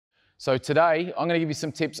So today, I'm going to give you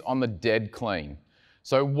some tips on the dead clean.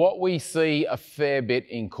 So what we see a fair bit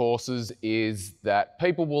in courses is that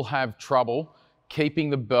people will have trouble keeping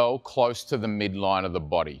the bell close to the midline of the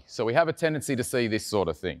body. So we have a tendency to see this sort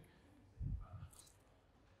of thing.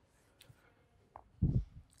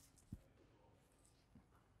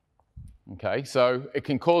 Okay, so it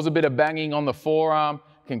can cause a bit of banging on the forearm,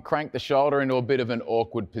 can crank the shoulder into a bit of an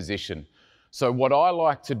awkward position. So what I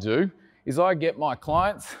like to do is I get my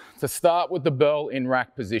clients to start with the bell in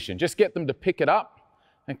rack position. Just get them to pick it up,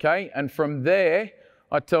 okay? And from there,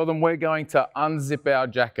 I tell them we're going to unzip our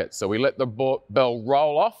jacket. So we let the bell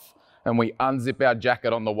roll off and we unzip our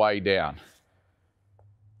jacket on the way down.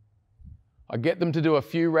 I get them to do a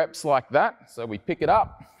few reps like that. So we pick it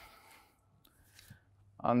up,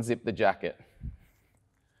 unzip the jacket,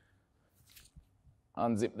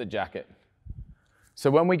 unzip the jacket. So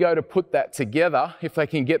when we go to put that together, if they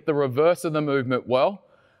can get the reverse of the movement well,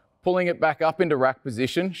 pulling it back up into rack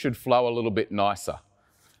position should flow a little bit nicer.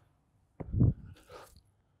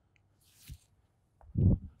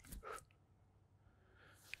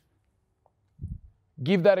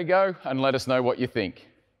 Give that a go and let us know what you think.